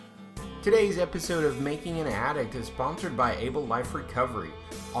Today's episode of Making an Addict is sponsored by Able Life Recovery,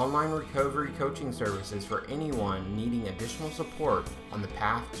 online recovery coaching services for anyone needing additional support on the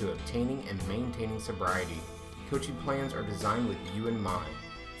path to obtaining and maintaining sobriety. Coaching plans are designed with you in mind.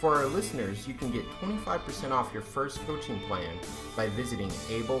 For our listeners, you can get 25% off your first coaching plan by visiting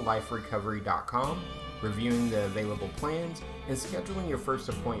ableliferecovery.com, reviewing the available plans, and scheduling your first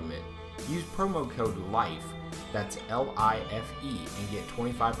appointment. Use promo code LIFE, that's LIFE, and get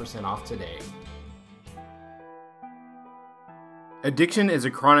 25% off today. Addiction is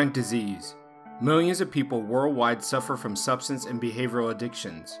a chronic disease. Millions of people worldwide suffer from substance and behavioral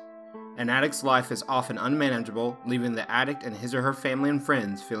addictions. An addict's life is often unmanageable, leaving the addict and his or her family and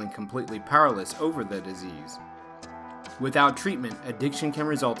friends feeling completely powerless over the disease. Without treatment, addiction can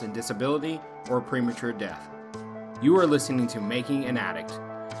result in disability or premature death. You are listening to Making an Addict.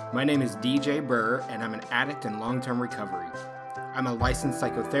 My name is DJ Burr, and I'm an addict in long-term recovery. I'm a licensed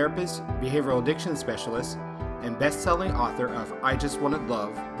psychotherapist, behavioral addiction specialist, and best-selling author of I Just Wanted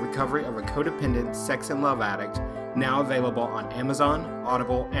Love, Recovery of a Codependent Sex and Love Addict, now available on Amazon,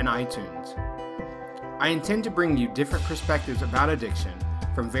 Audible, and iTunes. I intend to bring you different perspectives about addiction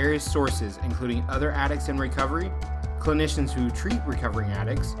from various sources, including other addicts in recovery, clinicians who treat recovering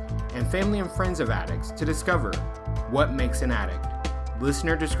addicts, and family and friends of addicts to discover what makes an addict.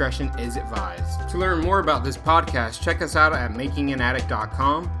 Listener discretion is advised. To learn more about this podcast, check us out at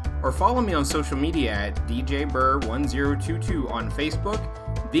makinganaddict.com or follow me on social media at DJBurr1022 on Facebook,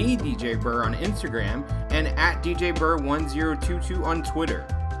 The DJ Burr on Instagram, and at DJBurr1022 on Twitter.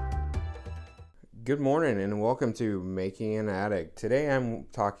 Good morning and welcome to Making an Addict. Today I'm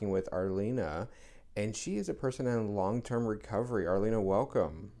talking with Arlena, and she is a person in long-term recovery. Arlena,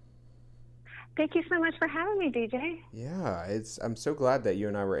 welcome. Thank you so much for having me, DJ. Yeah, I'm so glad that you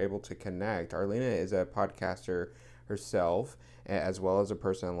and I were able to connect. Arlena is a podcaster herself, as well as a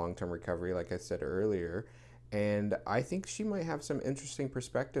person in long-term recovery, like I said earlier. And I think she might have some interesting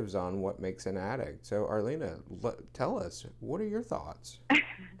perspectives on what makes an addict. So, Arlena, tell us, what are your thoughts?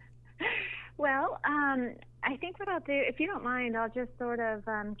 Well, I think what I'll do, if you don't mind, I'll just sort of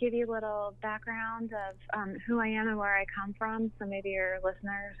give you a little background of who I am and where I come from, so maybe your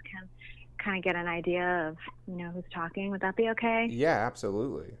listeners can kind of get an idea of, who's talking. Would that be okay? Yeah,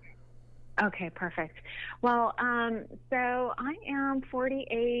 absolutely. Okay, perfect. Well, so I am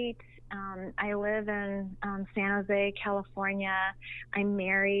 48. I live in San Jose, California. I'm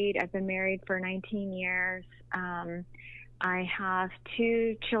married. I've been married for 19 years. I have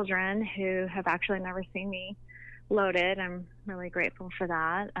 2 children who have actually never seen me loaded. I'm really grateful for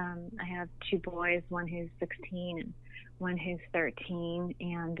that. I have 2 boys, one who's 16 and one who's 13,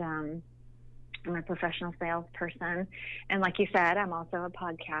 and I'm a professional salesperson. And like you said, I'm also a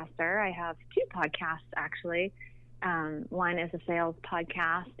podcaster. I have 2 podcasts, actually. One is a sales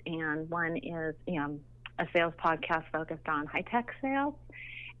podcast, and one is a sales podcast focused on high-tech sales,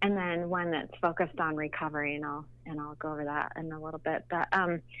 and then one that's focused on recovery, and I'll go over that in a little bit. But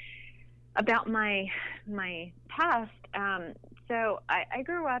about my past, so I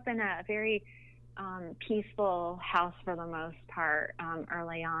grew up in a very peaceful house for the most part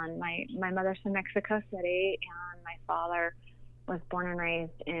early on. My mother's from Mexico City, and my father was born and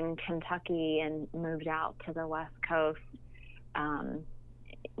raised in Kentucky and moved out to the West Coast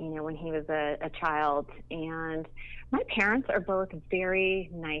when he was a child. And my parents are both very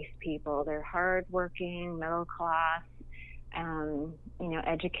nice people. They're hardworking, middle class,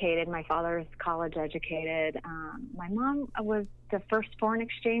 educated. My father's college educated. My mom was the first foreign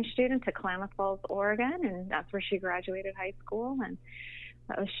exchange student to Klamath Falls, Oregon, and that's where she graduated high school. And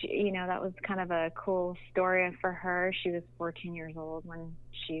that was kind of a cool story for her. She was 14 years old when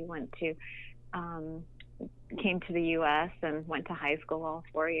she came to the U.S. and went to high school all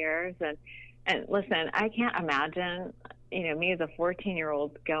 4 years. And listen, I can't imagine, me as a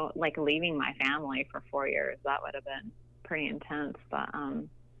 14-year-old leaving my family for 4 years. That would have been pretty intense. But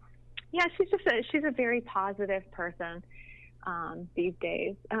yeah, she's a very positive person these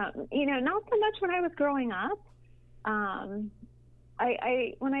days. Not so much when I was growing up.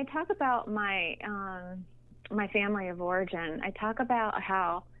 I when I talk about my family of origin, I talk about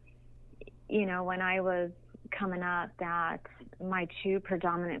how when I was coming up, that my 2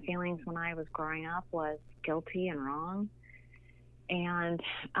 predominant feelings when I was growing up was guilty and wrong, and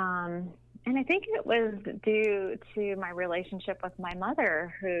I think it was due to my relationship with my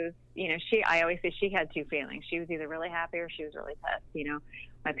mother, who's, I always say she had 2 feelings. She was either really happy or she was really pissed.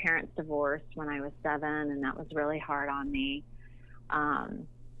 My parents divorced when I was 7, and that was really hard on me.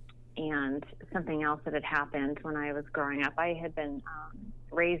 And something else that had happened when I was growing up, I had been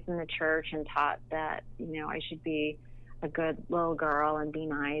raised in the church and taught that, I should be a good little girl and be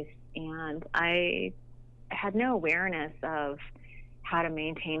nice. And I had no awareness of how to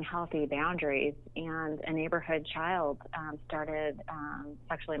maintain healthy boundaries. And a neighborhood child started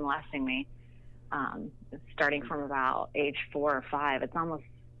sexually molesting me, starting from about age 4 or 5. It's almost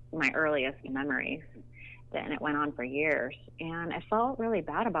my earliest memories. And it went on for years. And I felt really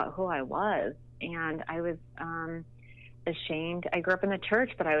bad about who I was. And I was ashamed. I grew up in the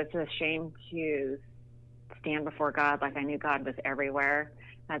church, but I was ashamed to stand before God. Like, I knew God was everywhere.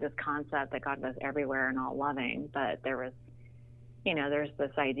 I had this concept that God was everywhere and all loving, but there was, there's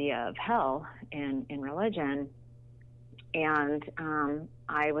this idea of hell in religion. And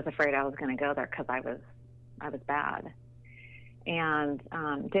I was afraid I was going to go there because I was bad. And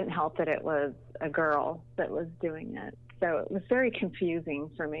didn't help that it was a girl that was doing it. So it was very confusing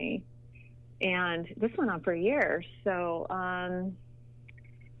for me. And this went on for years. So,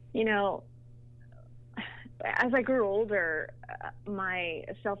 as I grew older, my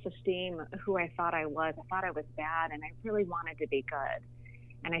self-esteem, who I thought I was bad, and I really wanted to be good.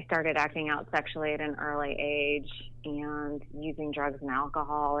 And I started acting out sexually at an early age and using drugs and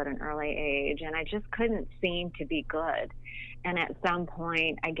alcohol at an early age. And I just couldn't seem to be good. And at some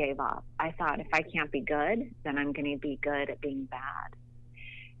point, I gave up. I thought, if I can't be good, then I'm going to be good at being bad.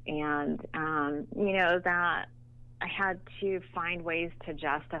 And, that I had to find ways to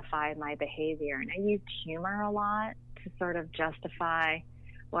justify my behavior. And I used humor a lot to sort of justify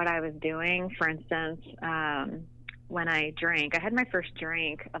what I was doing. For instance, when I drank, I had my first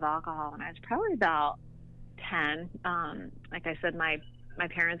drink of alcohol when I was probably about 10. Like I said, my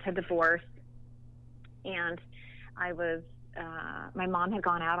parents had divorced, and my mom had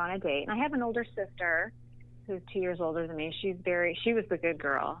gone out on a date. And I have an older sister who's 2 years older than me. She was the good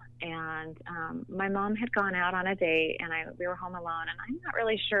girl. And my mom had gone out on a date, and we were home alone. And I'm not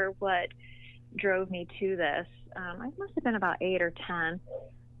really sure what drove me to this. I must have been about 8 or 10,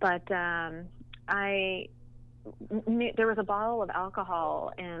 but there was a bottle of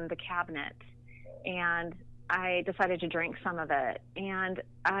alcohol in the cabinet, and I decided to drink some of it. And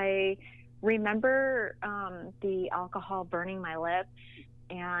I remember the alcohol burning my lips,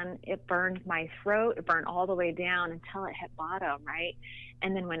 and it burned my throat. It burned all the way down until it hit bottom, right?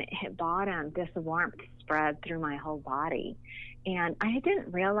 And then when it hit bottom, this warmth spread through my whole body. And I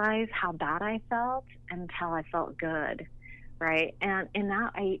didn't realize how bad I felt until I felt good, right? And in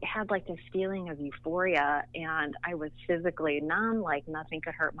that, I had like this feeling of euphoria, and I was physically numb, like nothing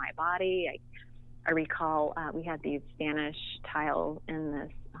could hurt my body. I recall we had these Spanish tiles in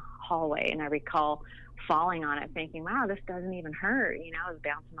this hallway, and I recall falling on it thinking, wow, this doesn't even hurt. I was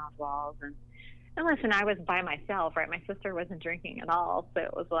bouncing off walls. And listen, I was by myself, right? My sister wasn't drinking at all. So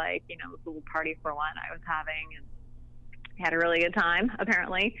it was like, it was a little party for one I was having, and had a really good time,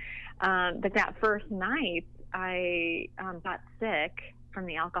 apparently. But that first night, I got sick from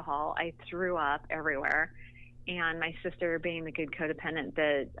the alcohol. I threw up everywhere. And my sister, being the good codependent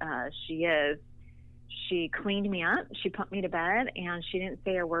that she is, she cleaned me up, she put me to bed, and she didn't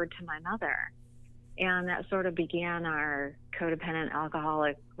say a word to my mother. And that sort of began our codependent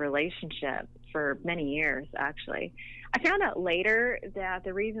alcoholic relationship for many years, actually. I found out later that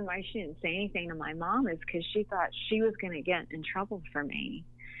the reason why she didn't say anything to my mom is because she thought she was going to get in trouble for me.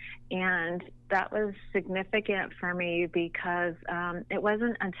 And that was significant for me because it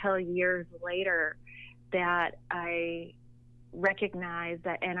wasn't until years later that I recognized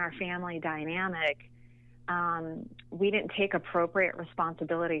that in our family dynamic, we didn't take appropriate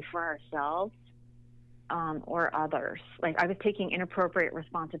responsibility for ourselves or others. Like, I was taking inappropriate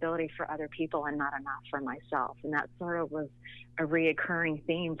responsibility for other people and not enough for myself. And that sort of was a reoccurring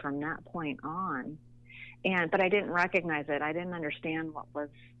theme from that point on. But I didn't recognize it. I didn't understand what was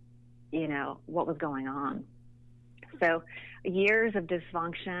going on. So years of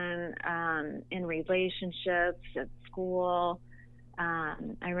dysfunction in relationships, at school.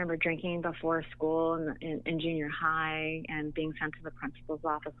 I remember drinking before school in junior high and being sent to the principal's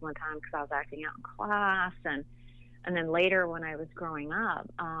office one time because I was acting out in class. And then later when I was growing up,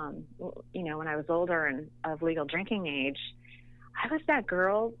 when I was older and of legal drinking age, I was that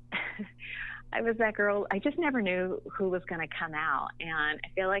girl. I just never knew who was going to come out. And I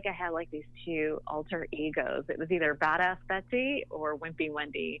feel like I had like these two alter egos. It was either Badass Betsy or Wimpy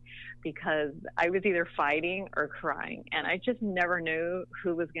Wendy, because I was either fighting or crying. And I just never knew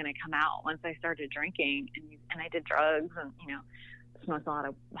who was going to come out once I started drinking. And I did drugs and, smoked a lot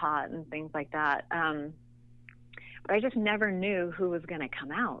of pot and things like that. But I just never knew who was going to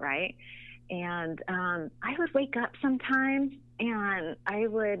come out, right? And I would wake up sometimes and I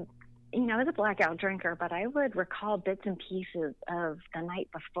would, I was a blackout drinker, but I would recall bits and pieces of the night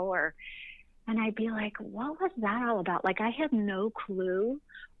before. And I'd be like, what was that all about? Like, I had no clue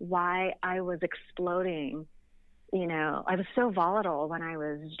why I was exploding. I was so volatile when I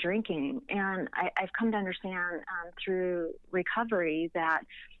was drinking. And I've come to understand through recovery that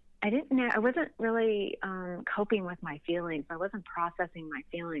I wasn't really coping with my feelings. I wasn't processing my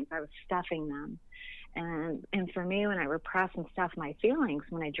feelings. I was stuffing them. And for me, when I repress and stuff my feelings,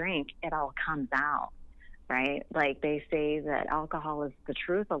 when I drink, it all comes out, right? Like they say that alcohol is the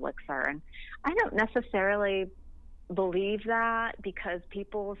truth elixir. And I don't necessarily believe that, because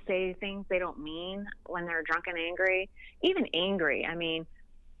people say things they don't mean when they're drunk and angry, even angry. I mean,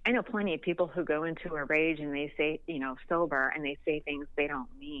 I know plenty of people who go into a rage and they say, sober, and they say things they don't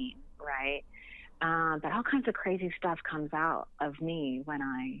mean, right? But all kinds of crazy stuff comes out of me when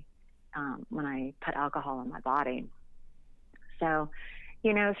I put alcohol in my body. So,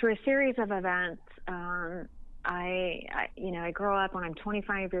 through a series of events, I grow up. When I'm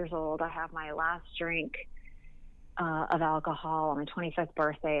 25 years old, I have my last drink of alcohol on my 25th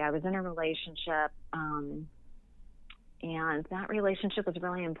birthday. I was in a relationship, and that relationship was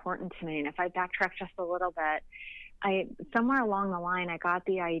really important to me. And if I backtrack just a little bit, somewhere along the line, I got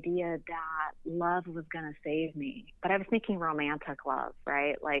the idea that love was going to save me. But I was thinking romantic love,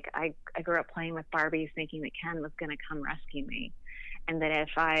 right? Like I grew up playing with Barbies thinking that Ken was going to come rescue me. And that if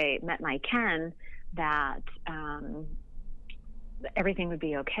I met my Ken, that everything would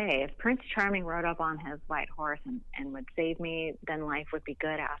be okay. If Prince Charming rode up on his white horse and would save me, then life would be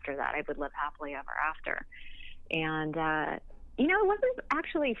good after that. I would live happily ever after. And, it wasn't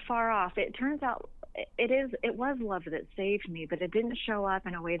actually far off. It turns out it was love that saved me, but it didn't show up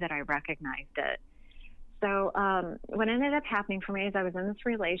in a way that I recognized it. So what ended up happening for me is I was in this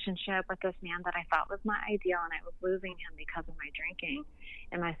relationship with this man that I thought was my ideal, and I was losing him because of my drinking.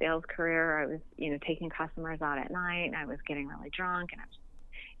 In my sales career, I was, taking customers out at night, and I was getting really drunk, and I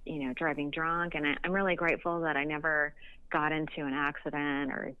was, driving drunk. And I'm really grateful that I never got into an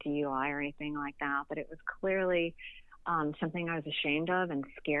accident or a DUI or anything like that. But it was clearly something I was ashamed of and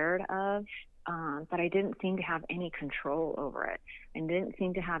scared of. But I didn't seem to have any control over it, and didn't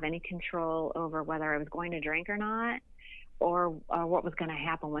seem to have any control over whether I was going to drink or not, or what was going to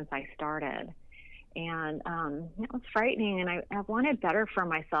happen once I started. And it was frightening, and I wanted better for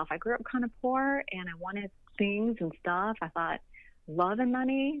myself. I grew up kind of poor, and I wanted things and stuff. I thought love and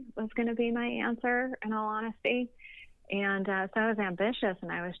money was going to be my answer, in all honesty. And so I was ambitious,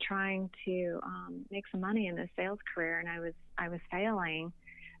 and I was trying to make some money in this sales career, and I was failing.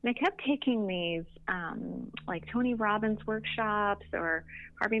 And I kept taking these, like Tony Robbins workshops, or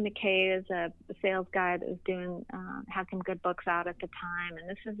Harvey Mackay is a sales guy that was doing, had some good books out at the time. And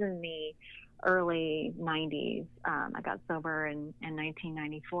this was in the early 90s. I got sober in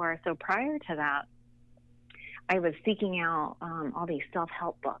 1994. So prior to that, I was seeking out all these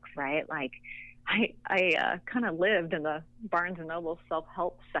self-help books, right? Like I kind of lived in the Barnes & Noble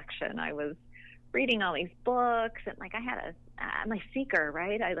self-help section. I was reading all these books, and like I had I'm a seeker,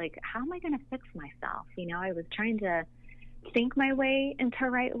 right? How am I going to fix myself? I was trying to think my way into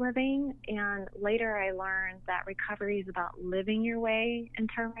right living. And later I learned that recovery is about living your way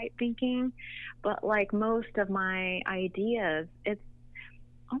into right thinking. But like most of my ideas, it's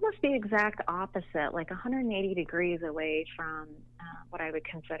almost the exact opposite, like 180 degrees away from what I would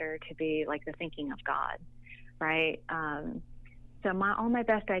consider to be like the thinking of God, right? So all my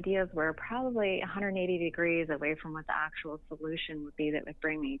best ideas were probably 180 degrees away from what the actual solution would be that would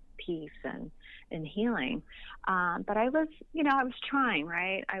bring me peace and healing. But I was trying,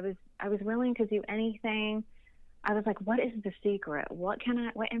 right? I was willing to do anything. I was like, what is the secret? What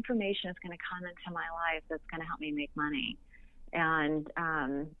information is going to come into my life that's going to help me make money and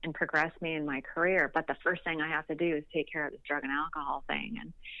progress me in my career? But the first thing I have to do is take care of this drug and alcohol thing.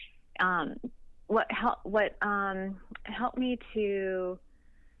 And what helped me to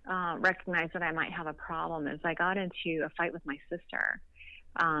recognize that I might have a problem is I got into a fight with my sister.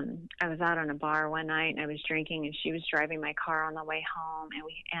 I was out on a bar one night, and I was drinking, and she was driving my car on the way home,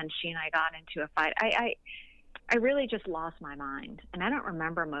 and she and I got into a fight. I really just lost my mind, and I don't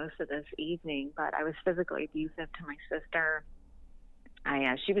remember most of this evening, but I was physically abusive to my sister.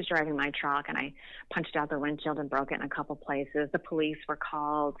 She was driving my truck, and I punched out the windshield and broke it in a couple places. The police were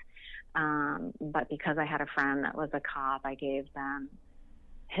called. But because I had a friend that was a cop, I gave them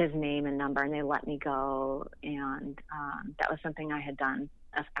his name and number, and they let me go. And that was something I had done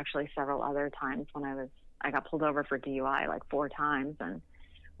actually several other times when I got pulled over for DUI like 4 times, and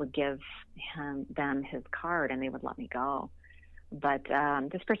would give them his card, and they would let me go. But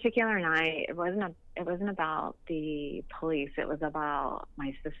this particular night, it wasn't about the police. It was about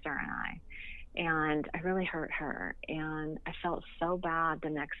my sister and I. And I really hurt her. And I felt so bad the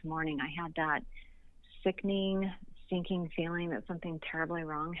next morning. I had that sickening, sinking feeling that something terribly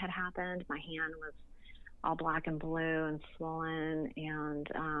wrong had happened. My hand was all black and blue and swollen. And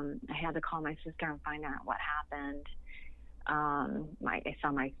I had to call my sister and find out what happened. I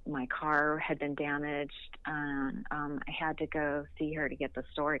saw my car had been damaged, and I had to go see her to get the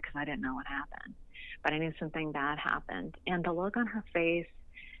story because I didn't know what happened. But I knew something bad happened. And the look on her face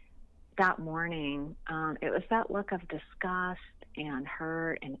that morning, it was that look of disgust and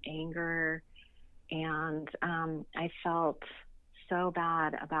hurt and anger. And I felt so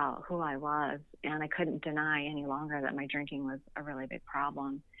bad about who I was, and I couldn't deny any longer that my drinking was a really big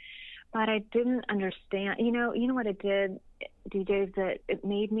problem. But I didn't understand, you know what it did, DJ, is that it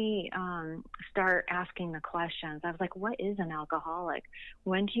made me start asking the questions. I was like, what is an alcoholic?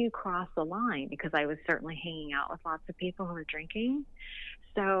 When do you cross the line? Because I was certainly hanging out with lots of people who were drinking.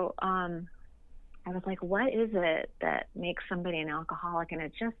 So I was like, what is it that makes somebody an alcoholic? And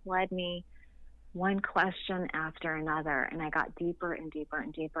it just led me one question after another. And I got deeper and deeper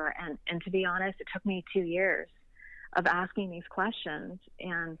and deeper. And to be honest, it took me 2 years of asking these questions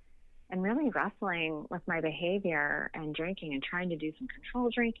and really wrestling with my behavior and drinking and trying to do some control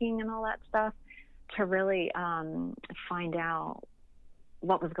drinking and all that stuff to really find out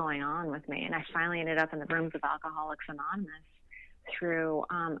what was going on with me. And I finally ended up in the rooms of Alcoholics Anonymous through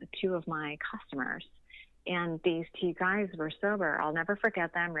 2 of my customers. And these 2 guys were sober. I'll never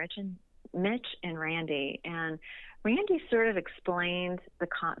forget them, Mitch and Randy. And Randy sort of explained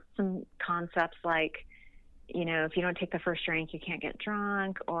some concepts like, if you don't take the first drink, you can't get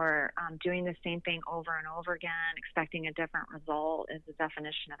drunk, or doing the same thing over and over again, expecting a different result is the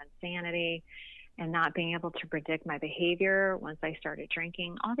definition of insanity, and not being able to predict my behavior once I started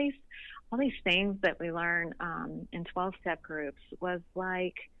drinking. All these things that we learn in 12-step groups was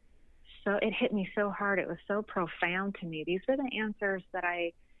like, so it hit me so hard. It was so profound to me. These were the answers that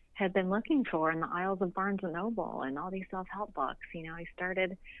I had been looking for in the aisles of Barnes and Noble and all these self-help books. I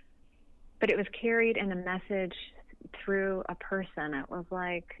started. But it was carried in a message through a person. It was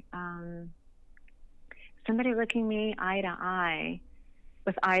like somebody looking me eye to eye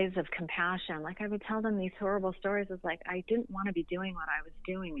with eyes of compassion. Like I would tell them these horrible stories. It was like I didn't want to be doing what I was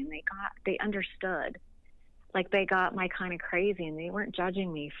doing, and they understood. Like they got my kind of crazy, and they weren't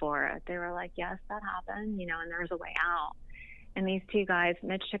judging me for it. They were like, yes, that happened, and there's a way out. And these 2 guys,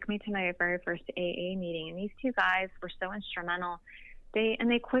 Mitch took me to my very first AA meeting, and these 2 guys were so instrumental.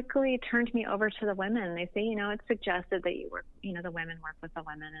 They quickly turned me over to the women. They say, it's suggested that you work, the women work with the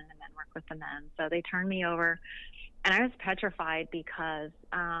women and the men work with the men. So they turned me over, and I was petrified because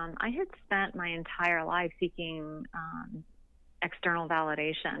I had spent my entire life seeking external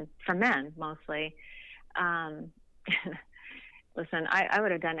validation from men mostly. Listen, I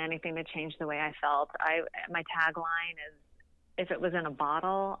would have done anything to change the way I felt. My tagline is, if it was in a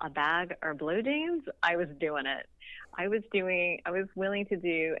bottle, a bag, or blue jeans, I was doing it. I was willing to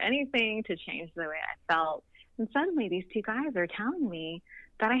do anything to change the way I felt. And suddenly these 2 guys are telling me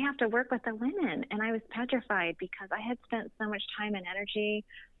that I have to work with the women. And I was petrified because I had spent so much time and energy,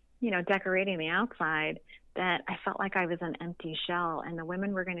 decorating the outside, that I felt like I was an empty shell, and the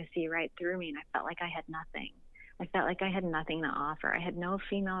women were going to see right through me. And I felt like I had nothing. I felt like I had nothing to offer. I had no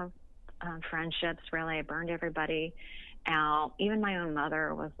female friendships, really. I burned everybody out. Even my own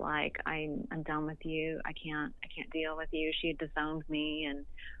mother was like, I'm done with you. I can't deal with you. She had disowned me, and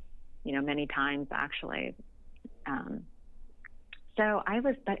many times actually. So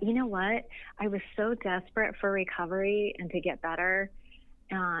but you know what? I was so desperate for recovery and to get better,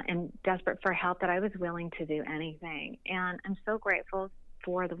 and desperate for help, that I was willing to do anything. And I'm so grateful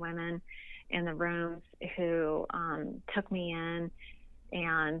for the women in the rooms who took me in.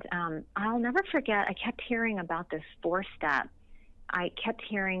 And I'll never forget, I kept hearing about this 4-step. I kept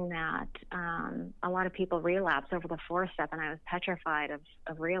hearing that a lot of people relapse over the 4-step, and I was petrified of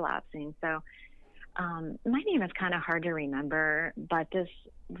relapsing. So my name is kind of hard to remember, but this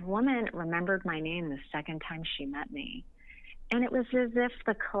woman remembered my name the second time she met me. And it was as if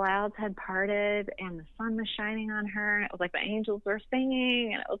the clouds had parted and the sun was shining on her. And it was like the angels were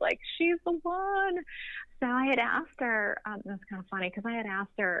singing, and it was like, she's the one. So I had asked her, it was kind of funny because I had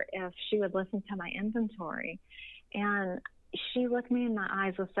asked her if she would listen to my inventory. And she looked me in my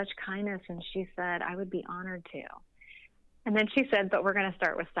eyes with such kindness, and she said, I would be honored to. And then she said, but we're going to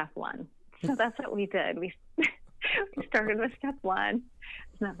start with step 1. So that's what we did. We started with step 1.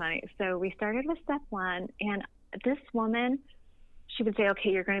 Isn't that funny? So we started with step 1, and this woman, she would say, okay,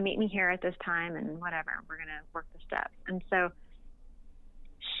 you're going to meet me here at this time and whatever, we're going to work the steps. And so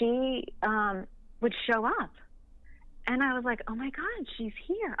she would show up, And I was like, oh my God, she's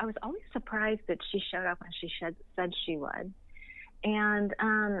here. I was always surprised that she showed up when she said she would. And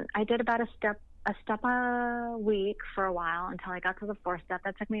I did about a step a week for a while until I got to the fourth step.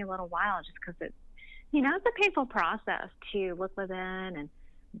 That took me a little while just because it's a painful process to look within and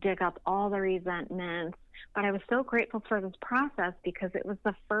dig up all the resentments. But I was so grateful for this process because it was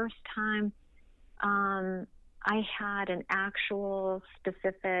the first time I had an actual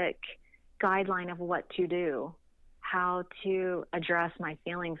specific guideline of what to do, how to address my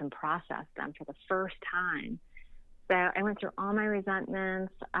feelings and process them for the first time. So I went through all my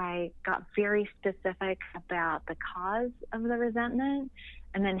resentments. I got very specific about the cause of the resentment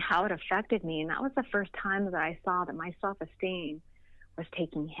and then how it affected me. And that was the first time that I saw that my self-esteem was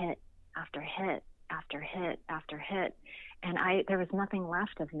taking hit after hit after hit after hit. And there was nothing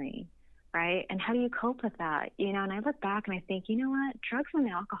left of me, right? And how do you cope with that? And I look back and I think, you know what? Drugs and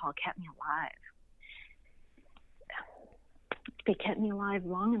alcohol kept me alive. They kept me alive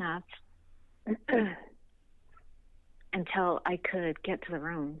long enough until I could get to the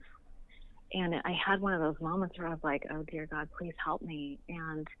rooms. And I had one of those moments where I was like, oh, dear God, please help me.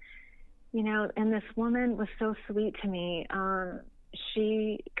 And, and this woman was so sweet to me.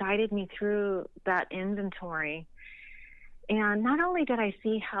 She guided me through that inventory. And not only did I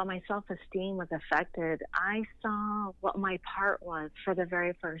see how my self-esteem was affected, I saw what my part was for the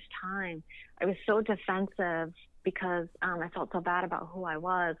very first time. I was so defensive because I felt so bad about who I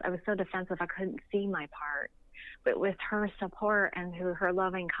was. I was so defensive I couldn't see my part. But with her support and through her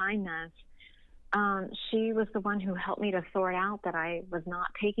loving kindness, she was the one who helped me to sort out that I was not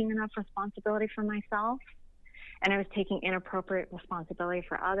taking enough responsibility for myself. And I was taking inappropriate responsibility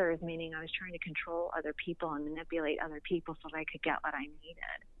for others, meaning I was trying to control other people and manipulate other people so that I could get what I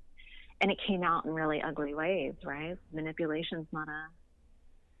needed. And it came out in really ugly ways, right? Manipulation's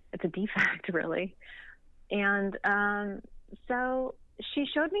it's a defect, really. And so she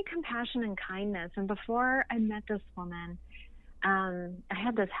showed me compassion and kindness. And before I met this woman, I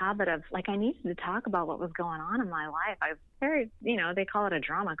had this habit of, I needed to talk about what was going on in my life. I was very, they call it a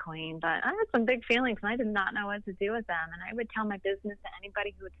drama queen, but I had some big feelings and I did not know what to do with them. And I would tell my business to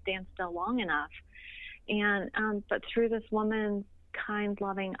anybody who would stand still long enough. And, but through this woman's kind,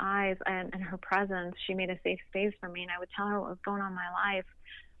 loving eyes and her presence, she made a safe space for me. And I would tell her what was going on in my life.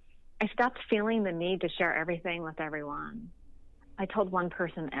 I stopped feeling the need to share everything with everyone. I told one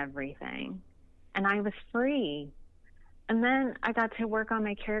person everything and I was free. And then I got to work on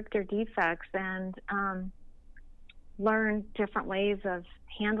my character defects and learn different ways of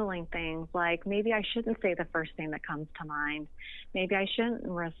handling things. Like maybe I shouldn't say the first thing that comes to mind. Maybe I shouldn't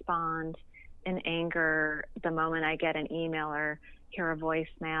respond in anger the moment I get an email or hear a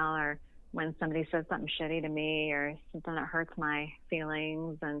voicemail or when somebody says something shitty to me or something that hurts my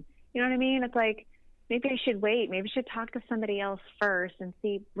feelings. And you know what I mean? It's like, maybe I should wait. Maybe I should talk to somebody else first and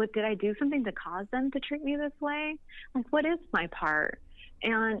see, did I do something to cause them to treat me this way? What is my part?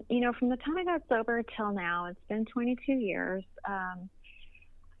 And, from the time I got sober till now, it's been 22 years.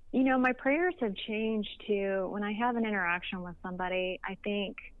 My prayers have changed to when I have an interaction with somebody, I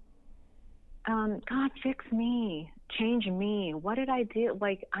think, God, fix me, change me. What did I do?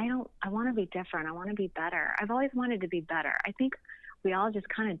 I want to be different. I want to be better. I've always wanted to be better. I think we all just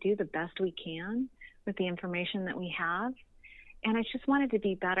kind of do the best we can with the information that we have. And I just wanted to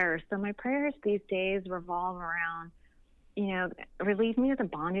be better. So my prayers these days revolve around, relieve me of the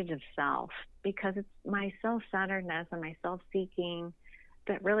bondage of self, because it's my self-centeredness and my self-seeking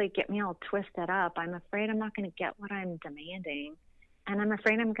that really get me all twisted up. I'm afraid I'm not going to get what I'm demanding. And I'm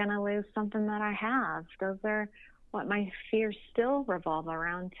afraid I'm going to lose something that I have. Those are what my fears still revolve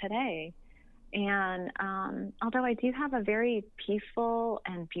around today. And although I do have a very peaceful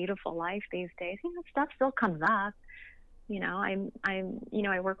and beautiful life these days, stuff still comes up.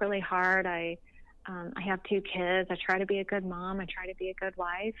 I work really hard. I have 2 kids. I try to be a good mom. I try to be a good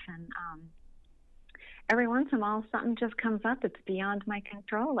wife. And every once in a while, something just comes up that's beyond my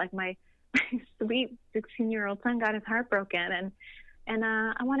control. Like my sweet 16-year-old son got his heart broken, and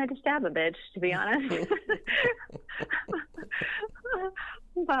I wanted to stab a bitch, to be honest.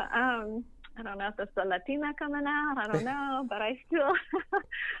 But I don't know if it's the Latina coming out. I don't know, but I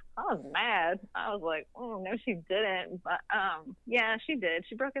was mad. I was like, oh, no, she didn't. But yeah, she did.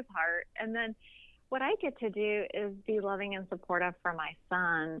 She broke his heart. And then what I get to do is be loving and supportive for my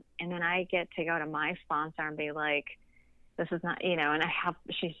son. And then I get to go to my sponsor and be like, this is not, and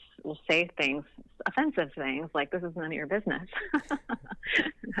she will say things, offensive things, like, this is none of your business.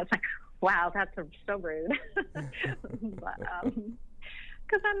 That's like, wow, that's so rude. But,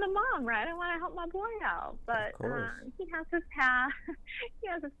 because I'm the mom, right? I want to help my boy out, but he has his path.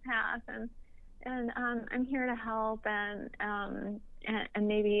 And and I'm here to help, and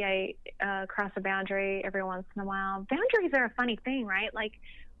maybe I cross a boundary every once in a while. Boundaries are a funny thing, right? Like,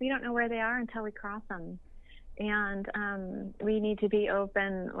 we don't know where they are until we cross them, and we need to be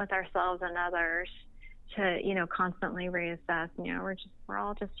open with ourselves and others to, constantly reassess. We're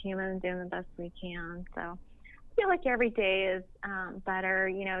all just humans doing the best we can. So I feel like every day is better.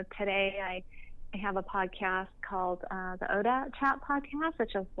 Today I have a podcast called the ODA Chat Podcast,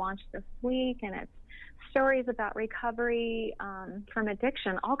 which I've launched this week, and it's stories about recovery from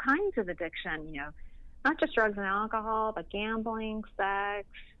addiction, all kinds of addiction, not just drugs and alcohol, but gambling, sex,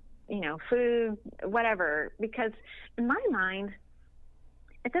 food, whatever. Because in my mind,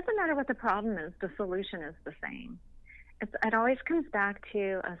 it doesn't matter what the problem is, the solution is the same. It always comes back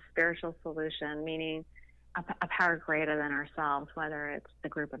to a spiritual solution, meaning a power greater than ourselves, whether it's the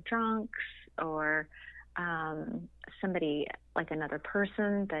group of drunks or somebody, like another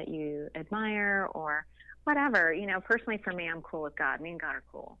person that you admire or whatever. Personally for me, I'm cool with God. Me and God are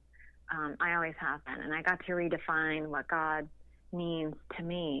cool. I always have been. And I got to redefine what God means to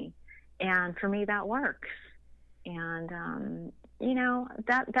me. And for me, that works. And,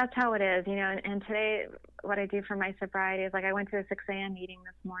 that's how it is, and today what I do for my sobriety is, like, I went to a 6 a.m. meeting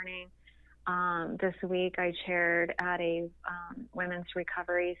this morning. This week I chaired at a women's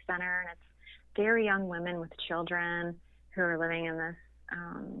recovery center, and it's very young women with children who are living in this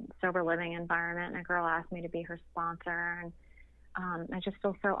sober living environment. And a girl asked me to be her sponsor, and I just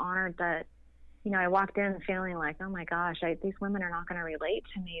feel so honored that, I walked in feeling like, oh my gosh, these women are not going to relate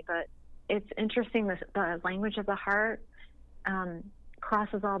to me. But it's interesting, the language of the heart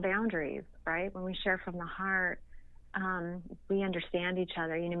crosses all boundaries, right? When we share from the heart, we understand each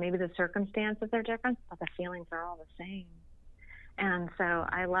other. Maybe the circumstances are different, but the feelings are all the same. And so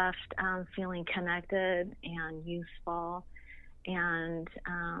I left feeling connected and useful, and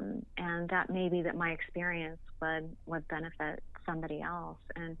that maybe that my experience would benefit somebody else.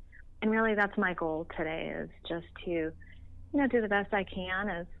 And really, that's my goal today, is just to, do the best I can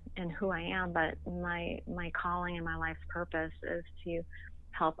as in who I am. But my calling and my life's purpose is to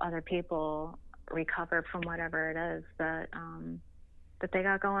help other people recover from whatever it is that they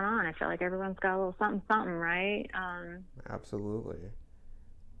got going on. I feel like everyone's got a little something, right? Absolutely.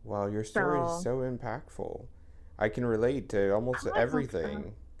 Wow, your story is so impactful. I can relate to almost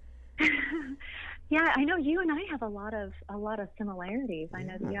everything. Yeah, I know you and I have a lot of similarities. Yeah. I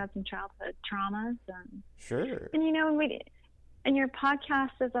know that you have some childhood traumas, and sure. And your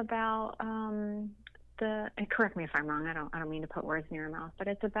podcast is about and correct me if I'm wrong. I don't mean to put words in your mouth, but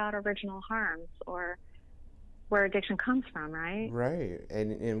it's about original harms, or where addiction comes from, right? Right.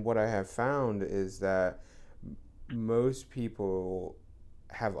 And what I have found is that most people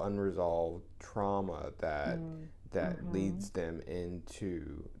have unresolved trauma that leads them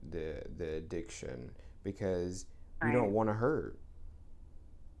into the addiction, because we don't want to hurt.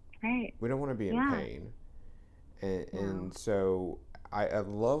 Right. We don't want to be in pain. And so I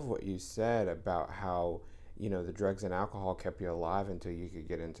love what you said about how, the drugs and alcohol kept you alive until you could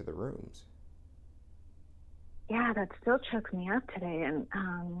get into the rooms. Yeah, that still chokes me up today, and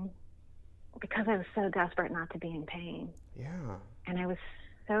because I was so desperate not to be in pain. Yeah. And I was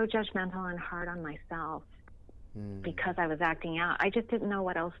so judgmental and hard on myself because I was acting out. I just didn't know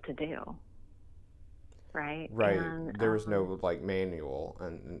what else to do. Right. Right. And, there was no manual,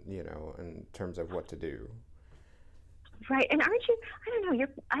 and in terms of what to do. Right. And aren't you, I don't know,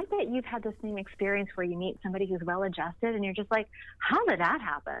 I bet you've had the same experience where you meet somebody who's well-adjusted and you're just like, how did that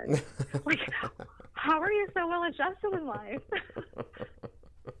happen? Like, how are you so well-adjusted in life?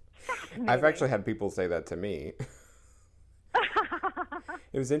 I've actually had people say that to me.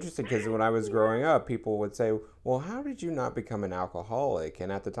 It was interesting because when I was growing up, people would say, well, how did you not become an alcoholic?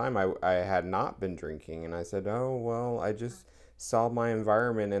 And at the time, I had not been drinking. And I said, oh, well, I just saw my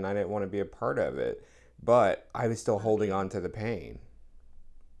environment and I didn't want to be a part of it. But I was still holding on to the pain.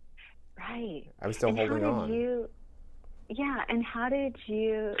 Right. I was still holding on. And how did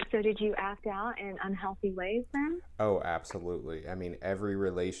you act out in unhealthy ways then? Oh, absolutely. I mean, every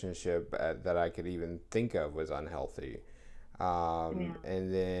relationship that I could even think of was unhealthy.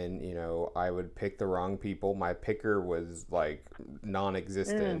 And then, I would pick the wrong people. My picker was like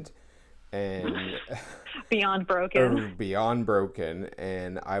non-existent. And beyond broken.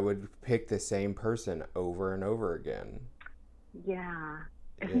 And I would pick the same person over and over again. Yeah.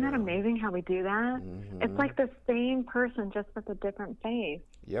 Isn't that amazing how we do that? Mm-hmm. It's like the same person, just with a different face.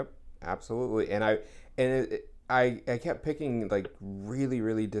 Yep, absolutely. And I kept picking like really,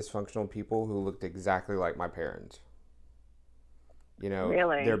 really dysfunctional people who looked exactly like my parents.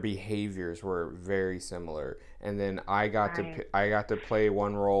 Really? Their behaviors were very similar. And then I got Right. to play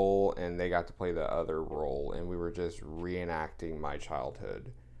one role, and they got to play the other role, and we were just reenacting my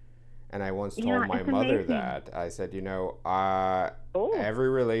childhood. And I once told my It's mother amazing. that. I said, Oh, every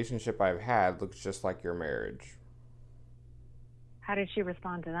relationship I've had looks just like your marriage. how did she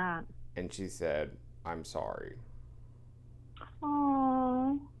respond to that? And she said, I'm sorry.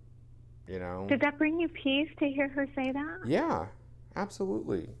 Oh, did that bring you peace to hear her say that? Yeah,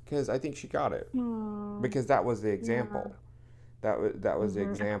 absolutely. Because I think she got it. Oh, Because that was the example. yeah. That was the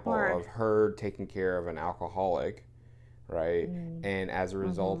example of her taking care of an alcoholic, right? And as a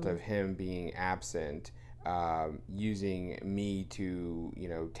result of him being absent, using me to,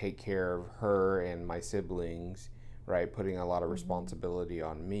 take care of her and my siblings, right? Putting a lot of responsibility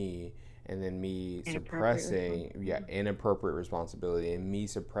on me, and then me suppressing, inappropriate responsibility, and me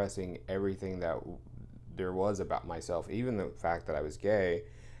suppressing everything that there was about myself, even the fact that I was gay.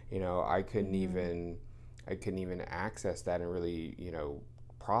 I couldn't even access that and really,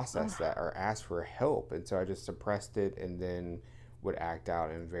 process that or ask for help. And so I just suppressed it, and then would act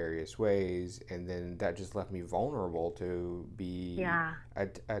out in various ways. And then that just left me vulnerable to be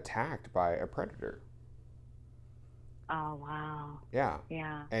attacked by a predator. Oh, wow. Yeah.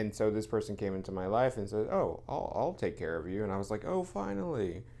 Yeah. And so this person came into my life and said, oh, I'll take care of you. And I was like, oh,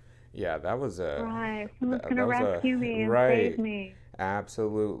 finally. Yeah, that was right. Someone's going to rescue me and save me.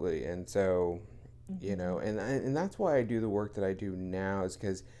 Absolutely. And so, and that's why I do the work that I do now, is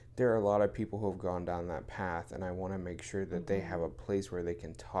because there are a lot of people who have gone down that path, and I want to make sure that they have a place where they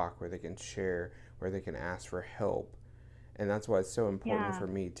can talk, where they can share, where they can ask for help. And that's why it's so important for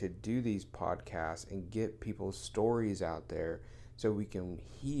me to do these podcasts and get people's stories out there so we can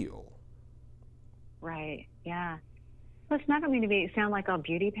heal. Right. Yeah. Well, it's not going to sound like a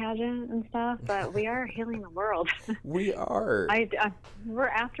beauty pageant and stuff, but we are healing the world. We are. We're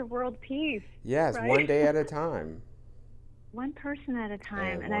after world peace. Yes, right? One day at a time. One person at a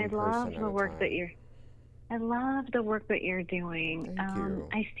time. And I love the work that you're doing. Thank you.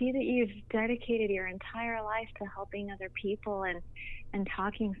 I see that you've dedicated your entire life to helping other people and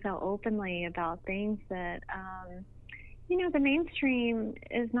talking so openly about things that, the mainstream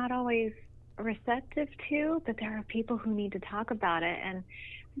is not always receptive to, but there are people who need to talk about it. And,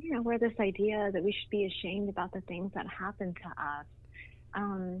 where this idea that we should be ashamed about the things that happen to us.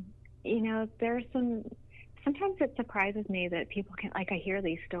 There's sometimes it surprises me that people I hear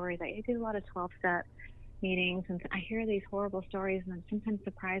these stories. I do a lot of 12-step meetings, and I hear these horrible stories, and I'm sometimes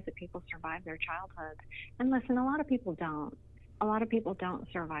surprised that people survive their childhoods. And listen, a lot of people don't. A lot of people don't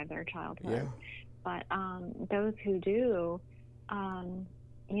survive their childhood. Yeah. But those who do, I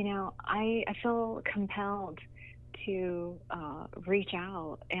feel compelled to reach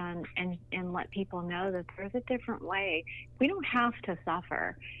out and let people know that there's a different way. We don't have to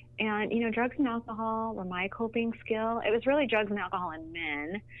suffer. And, drugs and alcohol were my coping skill. It was really drugs and alcohol in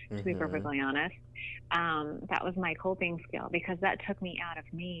men, to be perfectly honest. That was my coping skill, because that took me out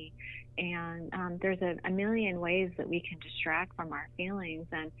of me. And there's a million ways that we can distract from our feelings.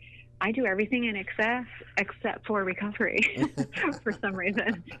 And I do everything in excess except for recovery for some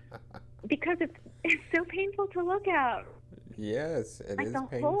reason, because it's so painful to look at. Yes, it is the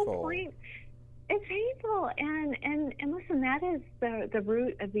painful. Whole point, it's painful, and listen, that is the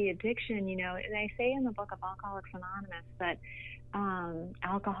root of the addiction. And I say in the book of Alcoholics Anonymous that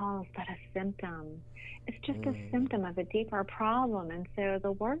alcohol is but a symptom. It's just a symptom of a deeper problem. And so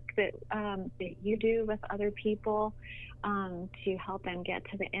the work that you do with other people to help them get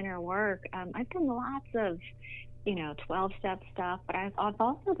to the inner work, I've done lots of 12-step stuff, but I've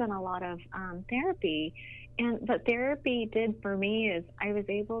also done a lot of therapy. And what therapy did for me is I was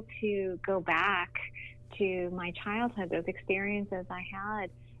able to go back to my childhood, those experiences I had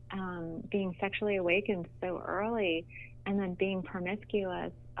being sexually awakened so early, and then being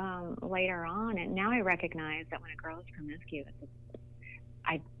promiscuous later on. And now I recognize that when a girl is promiscuous,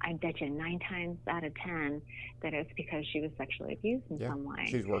 I bet you 9 times out of 10 that it's because she was sexually abused in some way.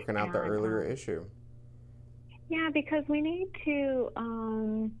 She's working out the earlier issue. Yeah, because we need to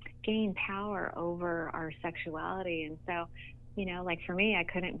gain power over our sexuality. And so, like for me, I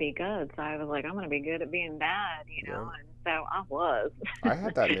couldn't be good. So I was like, I'm going to be good at being bad, Yeah. And so I was. I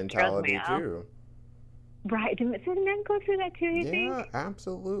had that mentality too. Right. So did men go through that too, you think? Yeah,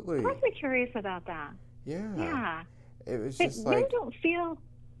 absolutely. I must be curious about that. Yeah. Yeah. It was But just men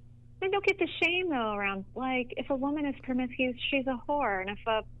don't get the shame though around, like, if a woman is promiscuous, she's a whore, and if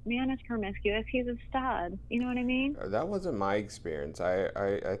a man is promiscuous, he's a stud. You know what I mean? That wasn't my experience.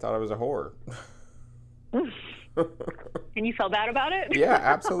 I thought I was a whore. And you felt bad about it? Yeah,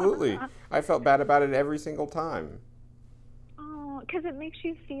 absolutely. I felt bad about it every single time. Oh, because it makes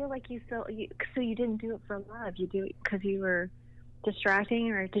you feel like so you didn't do it for love. You do it because you were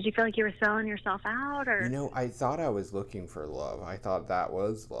distracting, or did you feel like you were selling yourself out, or? I thought I was looking for love. I thought that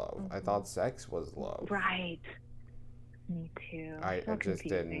was love. I Mhm. thought sex was love. Right. Me too. I So just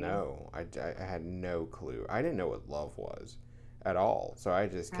didn't confusing. know. I had no clue. I didn't know what love was at all. So I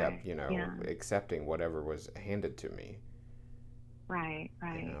just kept, Right. Yeah. accepting whatever was handed to me. Right.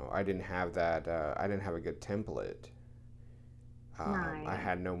 Right. I didn't have that. I didn't have a good template. I Right.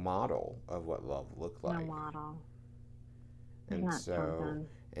 had no model of what love looked No like. model. Isn't And that so something?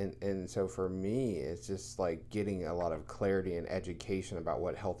 and so for me, it's just like getting a lot of clarity and education about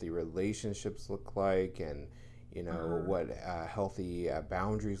what healthy relationships look like, and Uh-huh. what healthy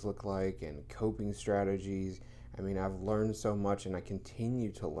boundaries look like, and coping strategies. I mean, I've learned so much, and I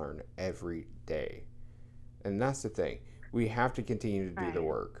continue to learn every day. And that's the thing, we have to continue to do the Right.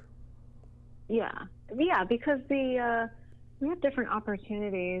 work. Yeah. Yeah, because we have different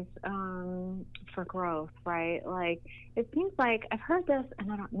opportunities for growth, right? Like it seems like I've heard this,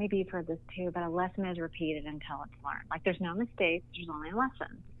 and I don't. Maybe you've heard this too, but a lesson is repeated until it's learned. Like there's no mistakes. There's only a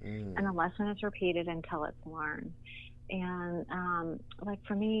lesson, and Mm, the lesson is repeated until it's learned. And like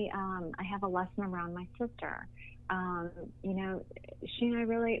for me, I have a lesson around my sister. Um, you know, she and I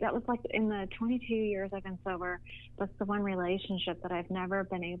really, that was like in the 22 years I've been sober, that's the one relationship that I've never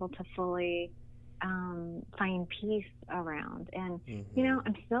been able to fully find peace around. And, mm-hmm.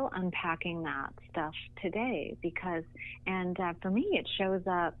 I'm still unpacking that stuff today because, and for me, it shows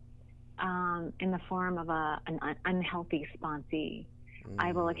up in the form of an unhealthy sponsee.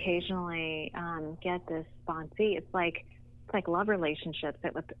 I will Mm, occasionally get this sponsee. It's like love relationships.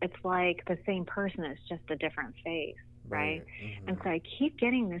 It's like the same person. It's just a different face, right? right. And Mm-hmm. so I keep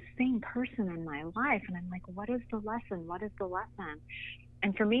getting this same person in my life, and I'm like, what is the lesson? What is the lesson?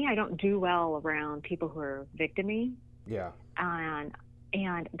 And for me, I don't do well around people who are victimy, Yeah.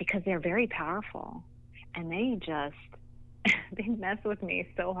 and because they're very powerful, and they just they mess with me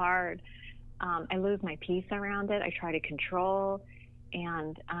so hard. I lose my peace around it. I try to control,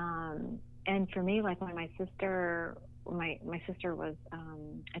 and for me, like when my sister was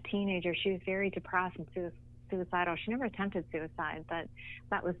a teenager, she was very depressed and suicidal. She never attempted suicide, but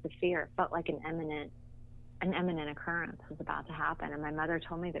that was the fear. It felt like an imminent occurrence was about to happen, and my mother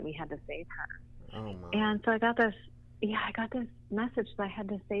told me that we had to save her. Oh my. And so I got this message that I had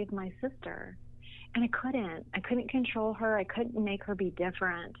to save my sister, and I couldn't control her. I couldn't make her be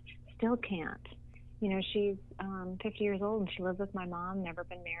different. Still can't. She's 50 years old, and she lives with my mom, never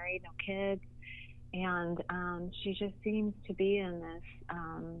been married, no kids, and she just seems to be in this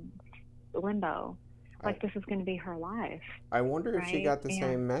limbo, I like this is going to be her life, I wonder if she right? got the And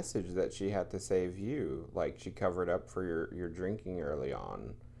same message that she had to save you, like she covered up for your drinking early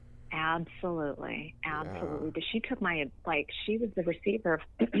on. absolutely, Yeah. absolutely. But she took she was the receiver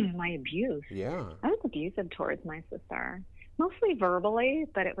of my abuse. Yeah. I was abusive towards my sister, mostly verbally,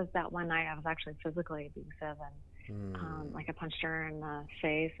 but it was that one night I was actually physically abusive, and Hmm. like I punched her in the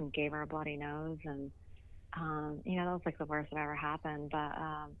face and gave her a bloody nose, and that was like the worst that ever happened. But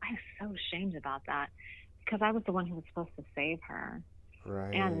I was so ashamed about that because I was the one who was supposed to save her.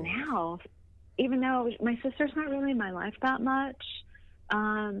 And Right. now, even though my sister's not really in my life that much,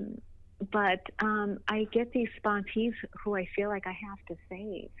 um, but I get these sponsees who I feel like I have to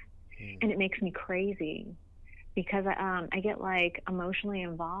save, Hmm. and it makes me crazy because I get like emotionally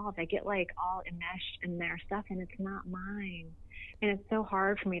involved. I get like all enmeshed in their stuff, and it's not mine. And it's so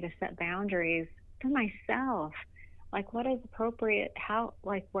hard for me to set boundaries for myself. Like, what is appropriate? How,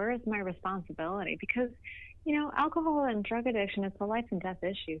 like, where is my responsibility? Because, alcohol and drug addiction, it's a life and death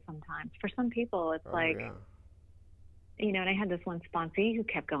issue sometimes. For some people, it's Oh like, yeah. and I had this one sponsee who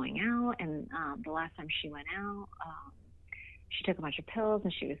kept going out, and the last time she went out, she took a bunch of pills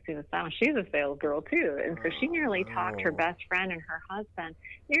and she was suicidal. She was a sales girl too. And so she Oh nearly talked her no. best friend and her husband,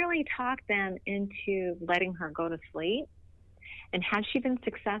 nearly talked them into letting her go to sleep. And had she been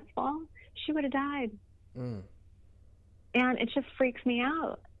successful, she would have died. Mm. And it just freaks me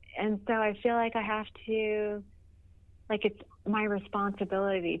out. And so I feel like I have to, like, it's my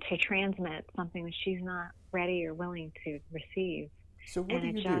responsibility to transmit something that she's not ready or willing to receive. So what And do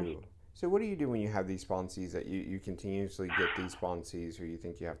it you just, do? So what do you do when you have these sponsees that you continuously get these sponsees who you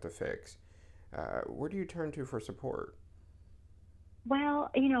think you have to fix? Where do you turn to for support? well,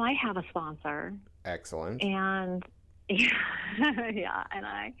 I have a sponsor. Excellent. And yeah, yeah,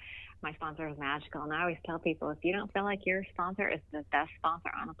 and my sponsor is magical. And I always tell people, if you don't feel like your sponsor is the best sponsor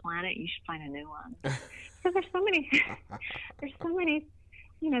on the planet, you should find a new one. Because there's so many, there's so many,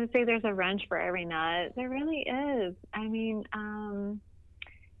 to say there's a wrench for every nut. There really is. I mean,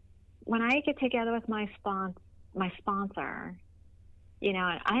 when I get together with my sponsor, you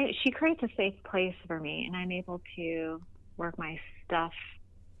know, she creates a safe place for me, and I'm able to work my stuff,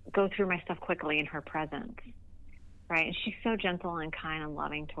 go through my stuff quickly in her presence, right? And she's so gentle and kind and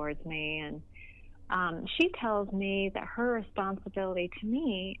loving towards me, and she tells me that her responsibility to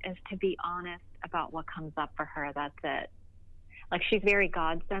me is to be honest about what comes up for her. That's it. Like, she's very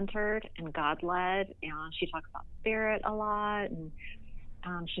God-centered and God-led. You know, she talks about spirit a lot, and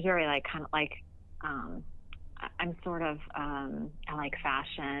she's very like kind of like I'm sort of I like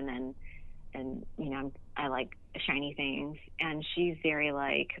fashion and you know, I like shiny things, and she's very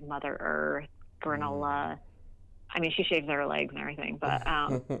like Mother Earth, granola. I mean, she shaves her legs and everything, but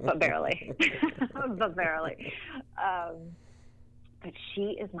barely, but barely. But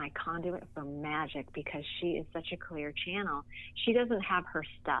she is my conduit for magic because she is such a clear channel. She doesn't have her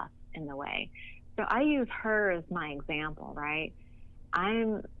stuff in the way. So I use her as my example, right?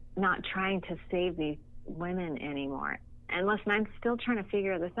 I'm not trying to save these women anymore. And listen, I'm still trying to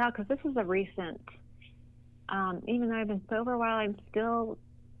figure this out because this is a recent, even though I've been sober a while,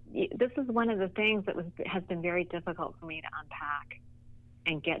 this is one of the things that has been very difficult for me to unpack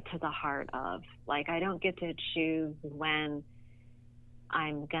and get to the heart of. Like, I don't get to choose when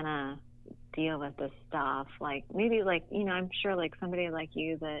I'm gonna deal with this stuff. Like, maybe, like, you know, I'm sure like somebody like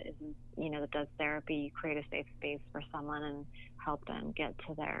you that is, you know, that does therapy, you create a safe space for someone and help them get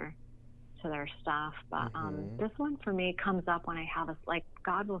to their stuff. But this one for me comes up when I have like,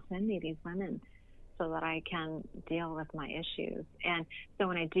 God will send me these women so that I can deal with my issues. And so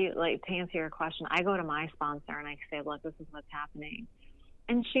when I do, like, to answer your question, I go to my sponsor and I say, look, this is what's happening.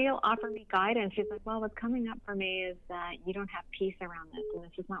 And she'll offer me guidance. She's like, well, what's coming up for me is that you don't have peace around this, and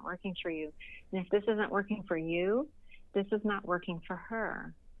this is not working for you. And if this isn't working for you, this is not working for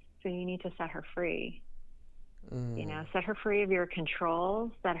her. So you need to set her free. You know, set her free of your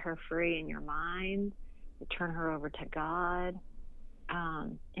control, set her free in your mind, turn her over to God.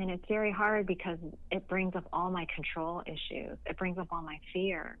 And it's very hard because it brings up all my control issues. It brings up all my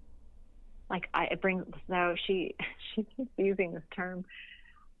fear. Like, so she keeps using this term,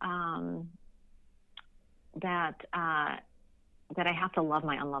 that I have to love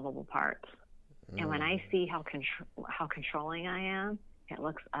my unlovable parts. And when I see how controlling I am, it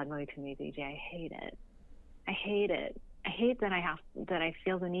looks ugly to me, DJ. I hate it. I hate that I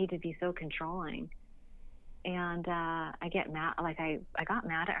feel the need to be so controlling. And I get mad. Like, I got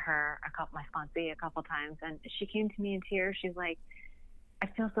mad at her, my sponsee, a couple times, and she came to me in tears. She's like, I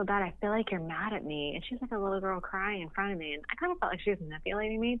feel so bad. I feel like you're mad at me. And she's like a little girl crying in front of me. And I kind of felt like she was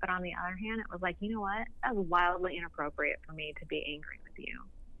manipulating me. But on the other hand, it was like, you know what? That was wildly inappropriate for me to be angry with you.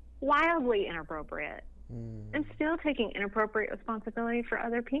 Wildly inappropriate. And still taking inappropriate responsibility for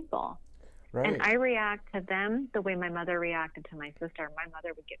other people. Right. And I react to them the way my mother reacted to my sister. My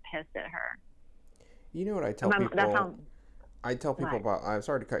mother would get pissed at her. You know what I tell people? I tell people about, I'm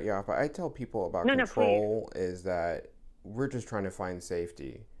sorry to cut you off, but I tell people about control is that we're just trying to find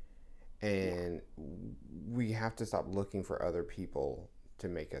safety. And we have to stop looking for other people to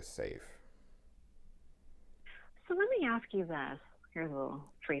make us safe. So let me ask you this. Here's a little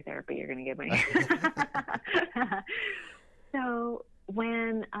free therapy you're going to give me. So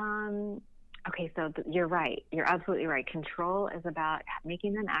when, you're right. You're absolutely right. Control is about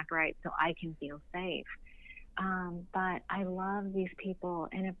making them act right so I can feel safe. But I love these people,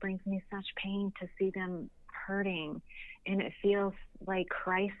 and it brings me such pain to see them hurting, and it feels like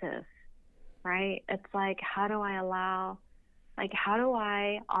crisis, right? It's like, how do I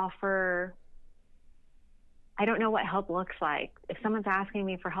offer, I don't know what help looks like. If someone's asking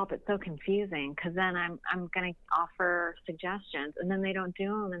me for help, it's so confusing, because then I'm going to offer suggestions, and then they don't do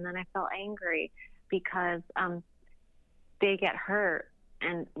them, and then I feel angry because they get hurt.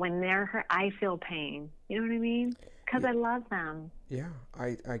 And when they're hurt, I feel pain. You know what I mean? Because I love them. Yeah,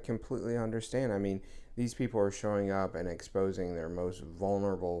 I completely understand. I mean, these people are showing up and exposing their most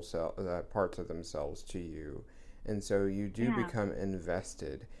vulnerable parts of themselves to you. And so you do become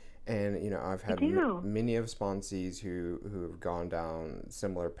invested. And, you know, I've had many of sponsees who have gone down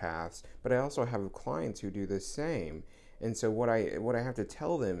similar paths, but I also have clients who do the same. And so what I have to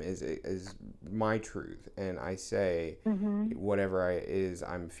tell them is my truth, and I say whatever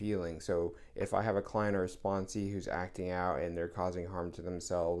I'm feeling. So if I have a client or a sponsee who's acting out and they're causing harm to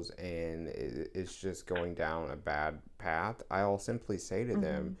themselves and it's just going down a bad path, I'll simply say to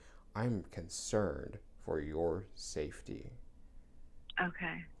them, I'm concerned for your safety.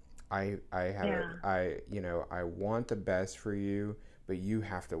 Okay. I want the best for you, but you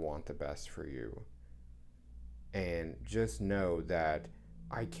have to want the best for you. And just know that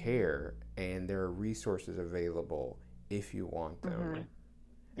I care and there are resources available if you want them.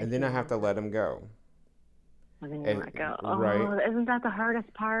 And then I have to let them go. And then you let go. Right. Isn't that the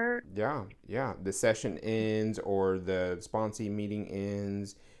hardest part? Yeah. The session ends or the sponsee meeting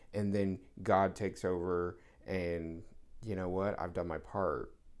ends, and then God takes over, and you know what? I've done my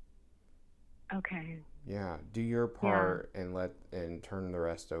part. Okay. Yeah. Do your part and turn the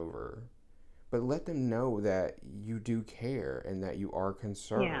rest over. But let them know that you do care and that you are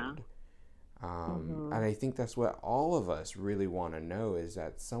concerned. Yeah. And I think that's what all of us really want to know, is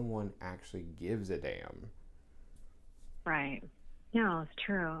that someone actually gives a damn. Right. Yeah, it's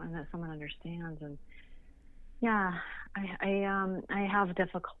true, and that someone understands. And yeah, I have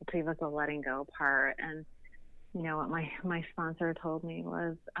difficulty with the letting go part. And you know what my sponsor told me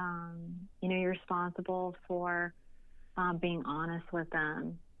was, you know, you're responsible for being honest with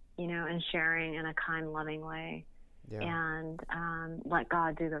them, you know, and sharing in a kind, loving way, and let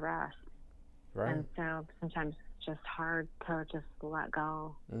God do the rest. Right. And so sometimes it's just hard to just let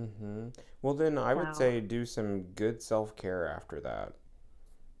go. Mm-hmm. Well, then I would say do some good self-care after that.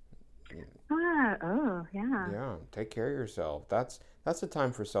 Yeah. Take care of yourself. That's the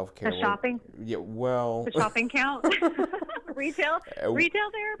time for self-care. The shopping? Yeah, well... The shopping count? Retail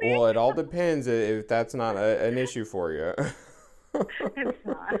therapy? Well, it all depends if that's not an issue for you. It's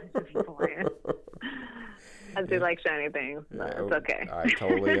not. It's just boring. I do like shiny things, but it's okay. I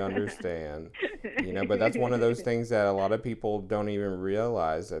totally understand. You know, but that's one of those things that a lot of people don't even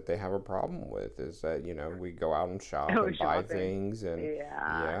realize that they have a problem with, is that, you know, we go out and shop and buy things and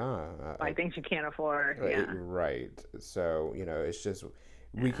buy things you can't afford. Right. So, you know, it's just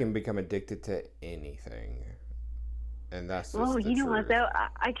we can become addicted to anything. And that's just the you know truth. what though?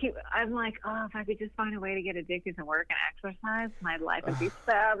 I'm like, if I could just find a way to get addicted to work and exercise, my life would be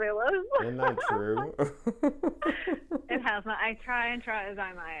fabulous. Isn't that true? It has not. I try as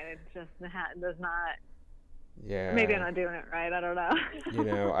I might. It just does not. Yeah. Maybe I'm not doing it right. I don't know. You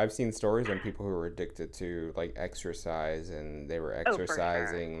know, I've seen stories on people who were addicted to like exercise, and they were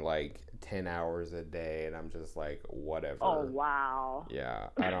exercising like 10 hours a day, and I'm just like, whatever. Oh, wow. Yeah,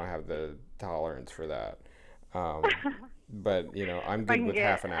 I don't have the tolerance for that. But you know, I'm good with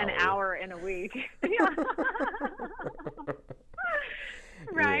half an hour. An hour in a week.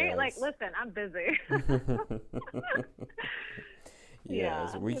 Right? Yes. Like, listen, I'm busy.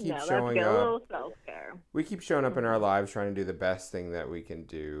 Yes, we keep showing up. A little self-care. We keep showing up in our lives trying to do the best thing that we can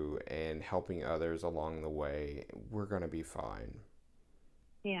do and helping others along the way. We're going to be fine.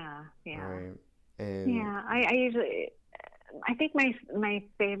 Yeah. Right? And I think my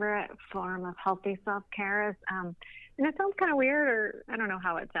favorite form of healthy self-care is, and it sounds kind of weird, or I don't know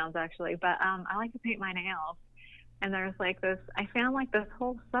how it sounds actually, but I like to paint my nails. And there's like this, I found like this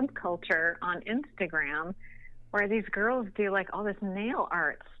whole subculture on Instagram where these girls do like all this nail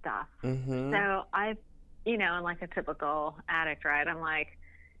art stuff. Mm-hmm. So I've, you know, I'm like a typical addict, right? I'm like,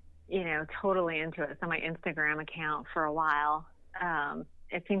 you know, totally into it. So my Instagram account for a while,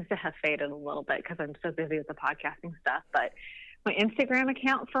 it seems to have faded a little bit because I'm so busy with the podcasting stuff. But my Instagram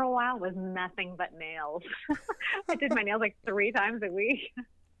account for a while was nothing but nails. I did my nails like 3 times a week.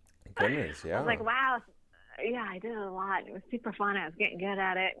 Goodness, yeah. I was like, wow. Yeah, I did it a lot. It was super fun. I was getting good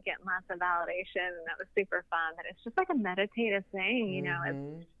at it, getting lots of validation, and that was super fun. But it's just like a meditative thing, you know.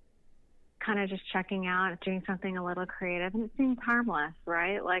 It's kind of just checking out, doing something a little creative, and it seems harmless,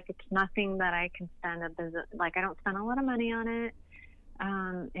 right? Like it's nothing that I can spend I don't spend a lot of money on it.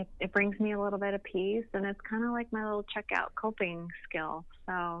 It brings me a little bit of peace, and it's kind of like my little checkout coping skill.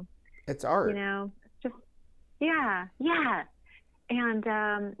 So it's art, you know, just yeah. And,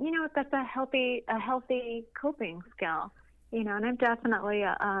 you know, that's a healthy coping skill, you know, and I'm definitely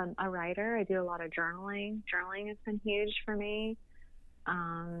a writer. I do a lot of journaling. Journaling has been huge for me.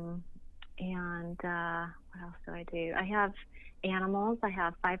 And what else do I do? I have animals. I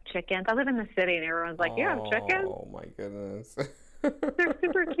have 5 chickens. I live in the city, and everyone's like, you have chickens? Oh, my goodness. They're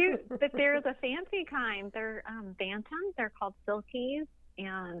super cute, but they're the fancy kind. They're bantams. They're called silkies.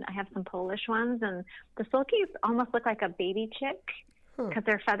 And I have some Polish ones, and the silkies almost look like a baby chick because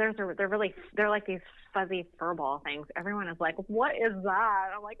their feathers they're like these fuzzy furball things. Everyone is like, what is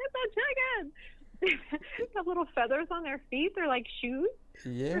that? I'm like, it's a chicken. They have little feathers on their feet. They're like shoes.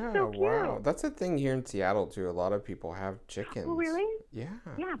 Yeah, so cute. wow. That's a thing here in Seattle too. A lot of people have chickens. Oh, really? Yeah.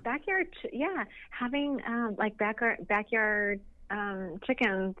 Yeah, backyard. Having like backyard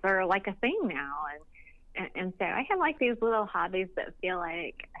chickens are like a thing now, and so I have like these little hobbies that feel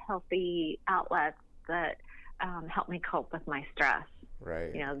like healthy outlets that help me cope with my stress.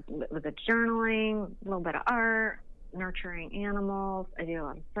 Right. You know, with the journaling, a little bit of art, nurturing animals. I do a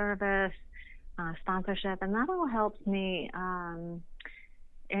lot of service, sponsorship, and that all helps me,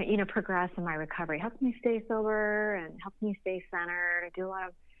 you know, progress in my recovery. Helps me stay sober and helps me stay centered. I do a lot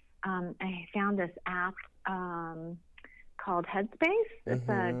of I found this app called Headspace. It's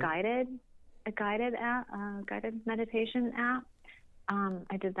a guided meditation app.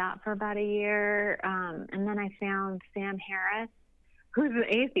 I did that for about a year, and then I found Sam Harris, who's an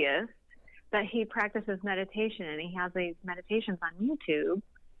atheist, but he practices meditation, and he has these meditations on YouTube.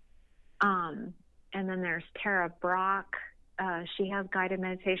 And then there's Tara Brock. She has guided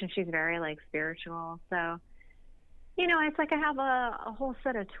meditation. She's very spiritual. So, it's like I have a whole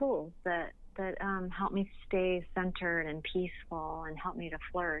set of tools that help me stay centered and peaceful and help me to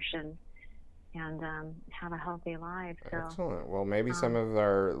flourish and have a healthy life. So, excellent. Well, maybe some of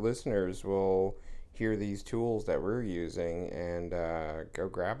our listeners will hear these tools that we're using and go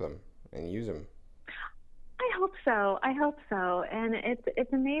grab them and use them. I hope so. And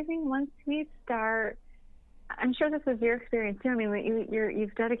it's amazing once we start. I'm sure this is your experience too. I mean,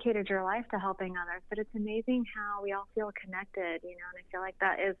 you've dedicated your life to helping others, but it's amazing how we all feel connected, and I feel like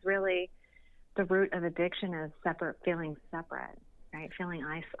that is really the root of addiction, is feeling separate, right? Feeling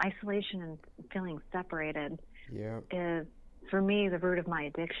isolation and feeling separated is, for me, the root of my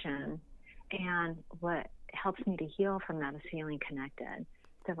addiction. And what helps me to heal from that is feeling connected.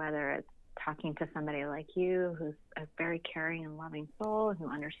 So whether it's talking to somebody like you, who's a very caring and loving soul, who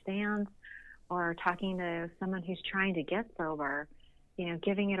understands, or talking to someone who's trying to get sober,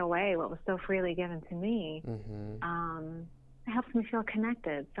 giving it away, what was so freely given to me, it helps me feel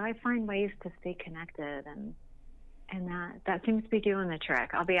connected. So I find ways to stay connected, and that seems to be doing the trick.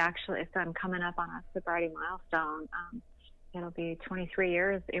 I'll be if I'm coming up on a sobriety milestone, it'll be 23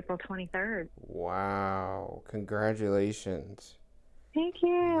 years, April 23rd. Wow. Congratulations. Thank you.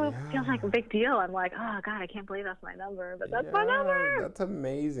 Yeah. It feels like a big deal. I'm like, oh, God, I can't believe that's my number, but that's my number. That's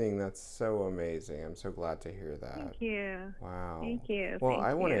amazing. That's so amazing. I'm so glad to hear that. Thank you. Wow. Thank you. Well,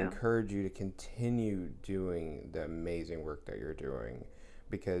 I want to encourage you to continue doing the amazing work that you're doing,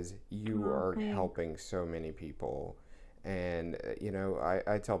 because you are helping so many people. And,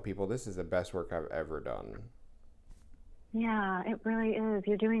 I tell people this is the best work I've ever done. Yeah, it really is.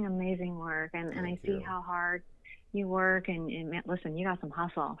 You're doing amazing work, and I see how hard you work, and listen, you got some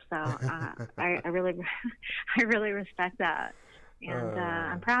hustle. So I really respect that, and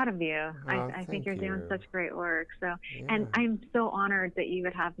I'm proud of you. I think you're doing such great work. So, and I'm so honored that you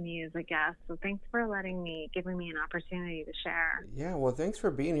would have me as a guest. So thanks for giving me an opportunity to share. Yeah, well, thanks for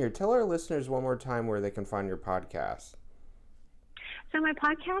being here. Tell our listeners one more time where they can find your podcast. So my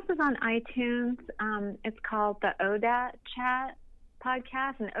podcast is on iTunes. It's called the ODAT Chat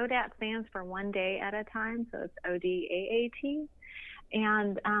Podcast, and ODAT stands for One Day at a Time, so it's ODAAT.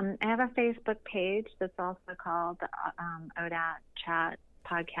 And I have a Facebook page that's also called the ODAT Chat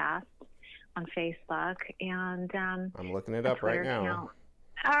Podcast on Facebook. And I'm looking it up right now. Account.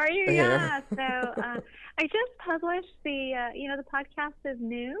 Are you? Yeah. So I just published the podcast is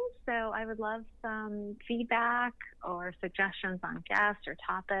new, so I would love some feedback or suggestions on guests or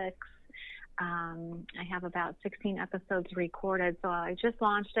topics. I have about 16 episodes recorded, so I just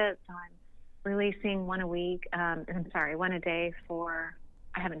launched it. So I'm releasing one a day for,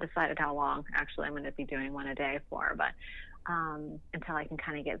 I haven't decided how long actually I'm going to be doing one a day for, but until I can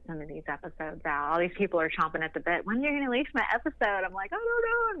kind of get some of these episodes out. All these people are chomping at the bit. When are you going to release my episode? I'm like, I don't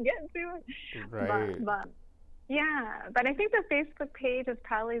know. I'm getting to it. Right. But I think the Facebook page is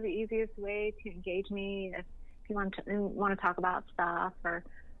probably the easiest way to engage me if you want to talk about stuff or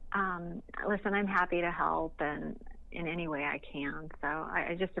listen, I'm happy to help and in any way I can. So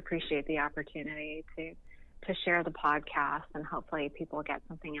I just appreciate the opportunity to share the podcast, and hopefully people get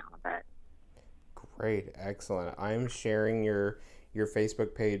something out of it. Great. Excellent. I'm sharing your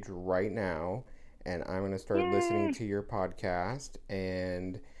Facebook page right now, and I'm going to start listening to your podcast,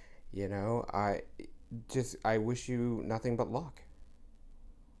 and I wish you nothing but luck.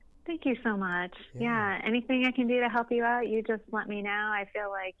 Thank you so much. Yeah. Anything I can do to help you out, you just let me know. I feel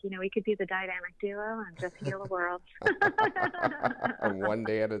like, we could be the dynamic duo and just heal the world. One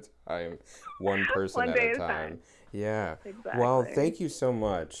day at a time. One person at a time. Yeah. Exactly. Well, thank you so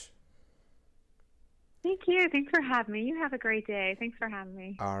much. Thank you. Thanks for having me. You have a great day. Thanks for having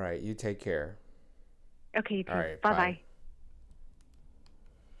me. All right. You take care. Okay, you too. All right, Bye-bye.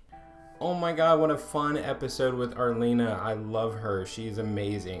 Oh my God, what a fun episode with Arlena. I love her. She's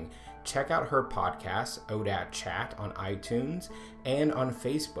amazing. Check out her podcast, ODAT Chat, on iTunes and on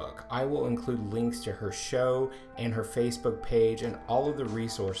Facebook. I will include links to her show and her Facebook page and all of the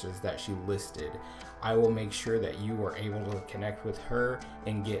resources that she listed. I will make sure that you are able to connect with her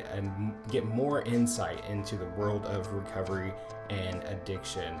and get more insight into the world of recovery and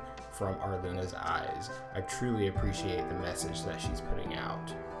addiction from Arlena's eyes. I truly appreciate the message that she's putting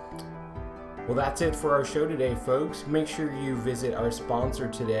out. Well, that's it for our show today, folks. Make sure you visit our sponsor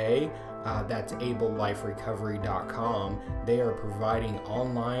today. That's AbleLifeRecovery.com. They are providing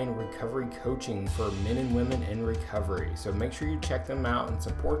online recovery coaching for men and women in recovery. So make sure you check them out and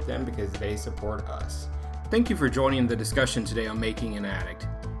support them because they support us. Thank you for joining the discussion today on Making an Addict.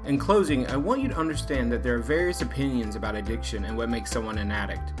 In closing, I want you to understand that there are various opinions about addiction and what makes someone an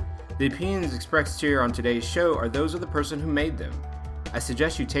addict. The opinions expressed here on today's show are those of the person who made them. I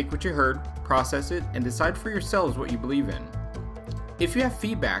suggest you take what you heard, process it, and decide for yourselves what you believe in. If you have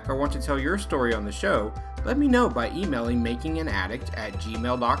feedback or want to tell your story on the show, let me know by emailing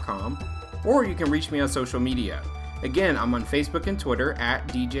makinganaddict@gmail.com, or you can reach me on social media. Again, I'm on Facebook and Twitter at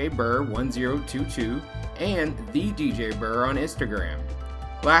DJBurr1022 and The DJ Burr on Instagram.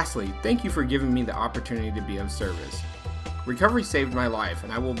 Lastly, thank you for giving me the opportunity to be of service. Recovery saved my life,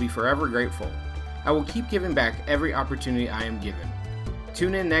 and I will be forever grateful. I will keep giving back every opportunity I am given.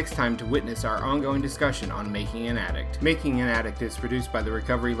 Tune in next time to witness our ongoing discussion on Making an Addict. Making an Addict is produced by the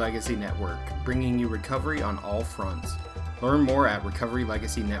Recovery Legacy Network, bringing you recovery on all fronts. Learn more at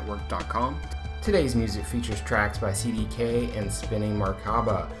recoverylegacynetwork.com. Today's music features tracks by CDK and Spinning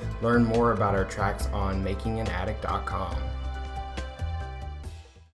Markaba. Learn more about our tracks on makinganaddict.com.